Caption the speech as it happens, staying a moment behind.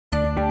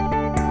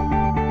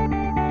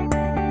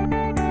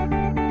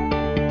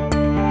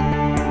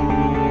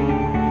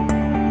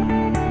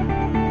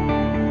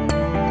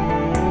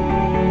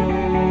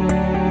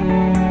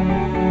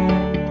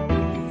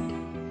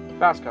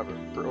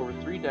FastCover, for over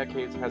 3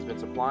 decades, has been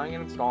supplying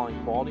and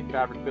installing quality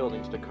fabric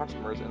buildings to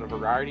customers in a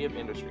variety of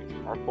industries.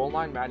 Our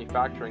full-line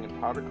manufacturing and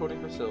powder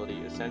coating facility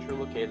is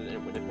centrally located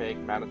in Winnipeg,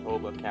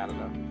 Manitoba,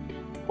 Canada.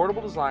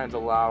 Portable designs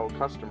allow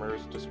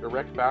customers to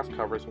erect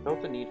FastCovers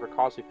without the need for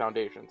costly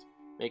foundations,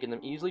 making them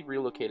easily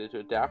relocated to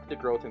adapt to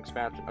the growth and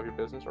expansion of your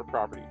business or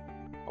property.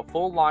 A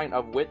full line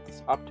of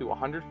widths up to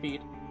 100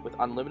 feet with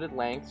unlimited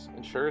lengths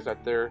ensures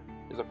that there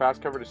is a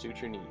FastCover to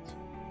suit your needs.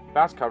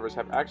 FastCovers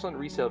have excellent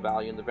resale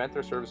value in the event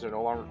their services are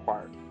no longer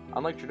required.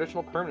 Unlike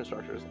traditional permanent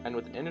structures, and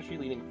with an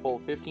industry-leading full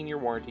 15-year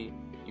warranty,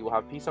 you will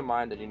have peace of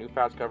mind that your new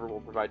FastCover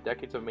will provide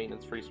decades of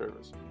maintenance-free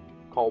service.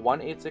 Call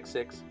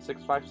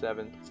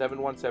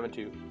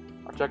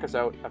 1-866-657-7172 or check us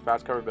out at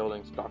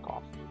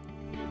fastcoverbuildings.com.